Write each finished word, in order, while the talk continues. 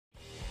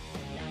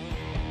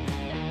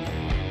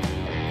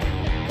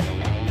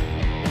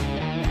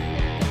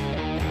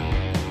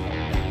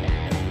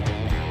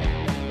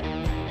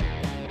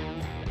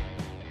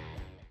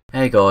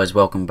Hey guys,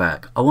 welcome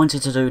back. I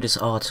wanted to do this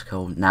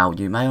article. Now,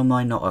 you may or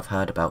may not have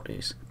heard about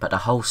this, but the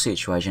whole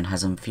situation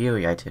has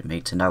infuriated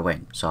me to no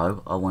end.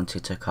 So, I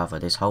wanted to cover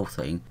this whole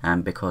thing,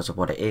 and because of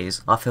what it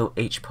is, I feel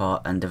each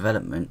part and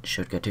development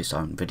should get its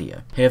own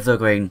video. Hither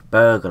Green,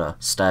 burglar,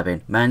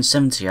 stabbing, man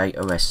 78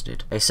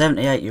 arrested. A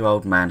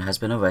 78-year-old man has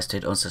been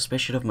arrested on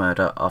suspicion of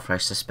murder after a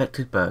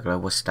suspected burglar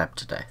was stabbed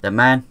to death. The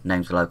man,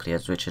 named locally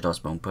as Richard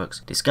Osborne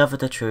Brooks,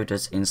 discovered the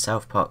intruders in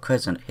South Park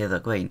Crescent, Hither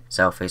Green,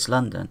 South East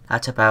London,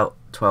 at about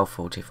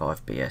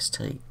 12:45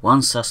 BST.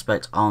 One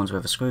suspect, armed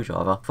with a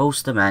screwdriver,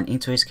 forced the man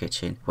into his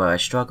kitchen, where a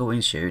struggle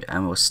ensued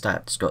and was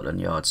stabbed, Scotland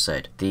Yard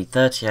said. The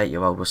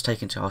 38-year-old was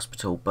taken to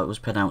hospital but was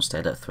pronounced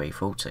dead at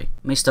 3:40.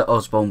 Mr.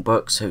 Osborne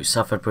Brooks, who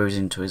suffered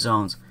bruising to his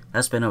arms,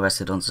 has been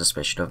arrested on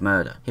suspicion of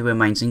murder. He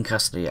remains in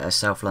custody at a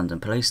South London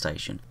police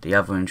station. The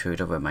other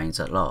intruder remains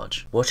at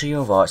large. What are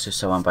your rights if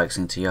someone breaks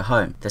into your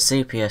home? The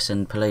CPS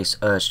and police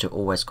urge to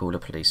always call the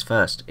police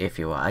first, if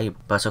you are able.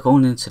 But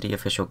according to the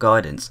official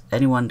guidance,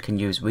 anyone can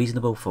use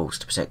reasonable force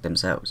to protect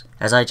themselves.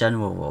 As a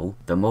general rule,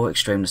 the more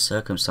extreme the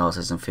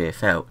circumstances and fear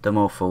felt, the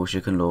more force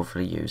you can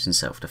lawfully use in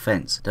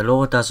self-defense. The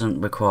law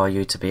doesn't require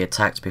you to be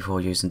attacked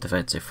before using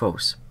defensive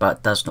force,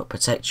 but does not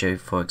protect you.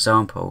 For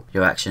example,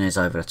 your action is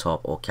over the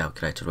top or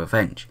calculated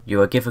revenge.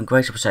 You are given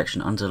greater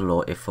protection under the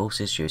law if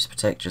force is used to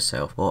protect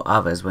yourself or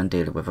others when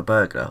dealing with a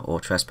burglar or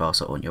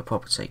trespasser on your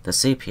property. The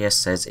CPS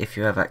says if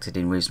you have acted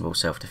in reasonable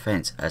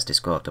self-defense, as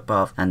described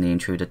above, and the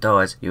intruder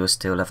dies, you will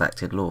still have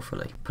acted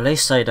lawfully.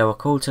 Police say they were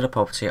called to the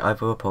property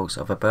over reports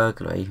of a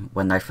burglary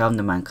when they found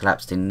the man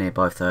collapsed in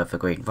nearby Trevor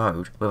Green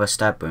Road with a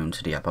stab wound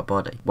to the upper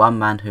body. One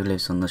man who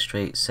lives on the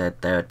street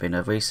said there had been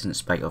a recent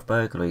spate of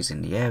burglaries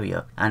in the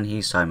area and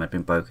his home had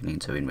been broken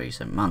into in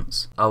recent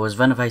months. I was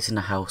renovating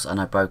the house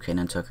and I broke in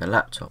and took a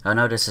laptop. I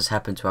know this has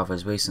happened to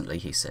others recently,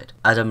 he said.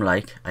 Adam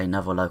Lake,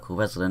 another local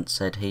resident,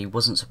 said he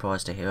wasn't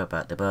surprised to hear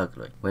about the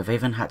burglary. We've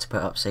even had to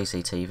put up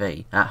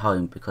CCTV at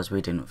home because we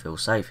didn't feel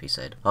safe, he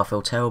said. I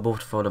feel terrible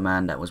for the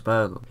man that was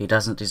burgled. He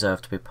doesn't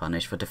deserve to be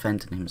punished for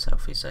defending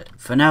himself, he said.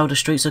 For now, the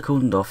streets are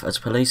cordoned off as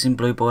police in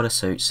blue boiler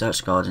suits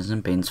search gardens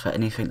and bins for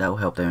anything that will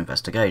help their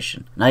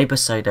investigation.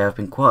 Neighbours say there have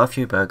been quite a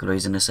few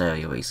burglaries in this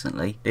area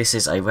recently. This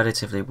is a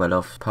relatively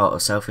well-off part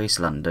of South East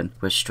London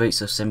with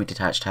streets of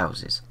semi-detached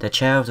houses. The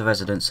chair of the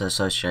Residents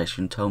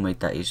Association told me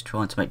that he's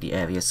trying to make the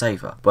area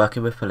safer,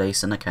 working with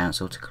police and the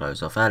council to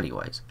close off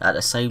alleyways. At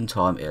the same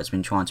time, it has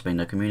been trying to bring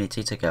the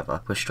community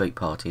together with street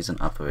parties and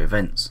other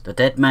events. The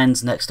dead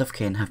man's next of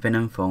kin have been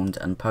informed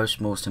and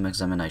post-mortem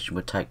examination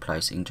would take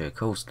place in due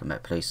course, the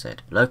Met Police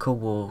said. Local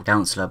ward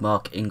councillor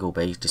Mark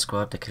Ingleby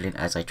described the killing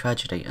as a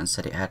tragedy and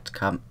said it had to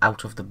come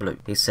out of the blue.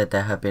 He said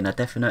there have been a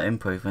definite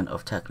improvement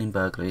of tackling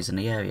burglaries in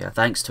the area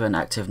thanks to an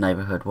active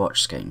neighbourhood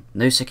watch scheme.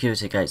 New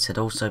security gates had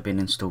also been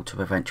installed to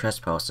prevent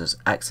trespassers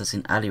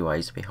accessing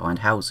alleyways behind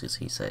houses,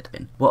 he said.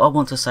 What I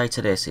want to say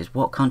to this is,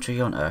 what country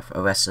on earth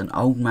arrests an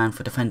old man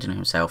for defending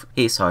himself,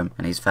 his home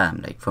and his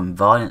family from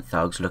violent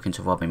thugs looking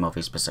to rob him of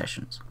his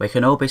possessions? We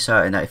can all be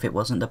certain that if it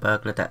wasn't the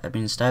burglar that had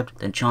been stabbed,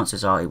 then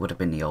chances are it would have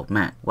been the old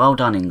man. Well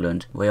done,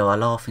 England. We are a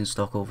laughing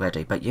stock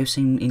already, but you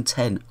seem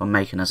intent on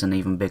making us an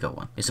even bigger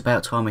one. It's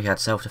about time we had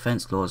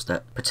self-defense laws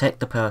that protect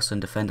the person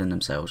defending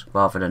themselves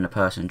rather than the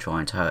person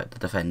trying to hurt the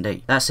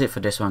defendee. That's it for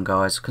this one,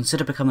 guys.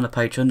 Consider becoming a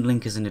patron.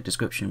 Link is in the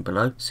description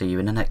below. See you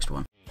in the next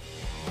one.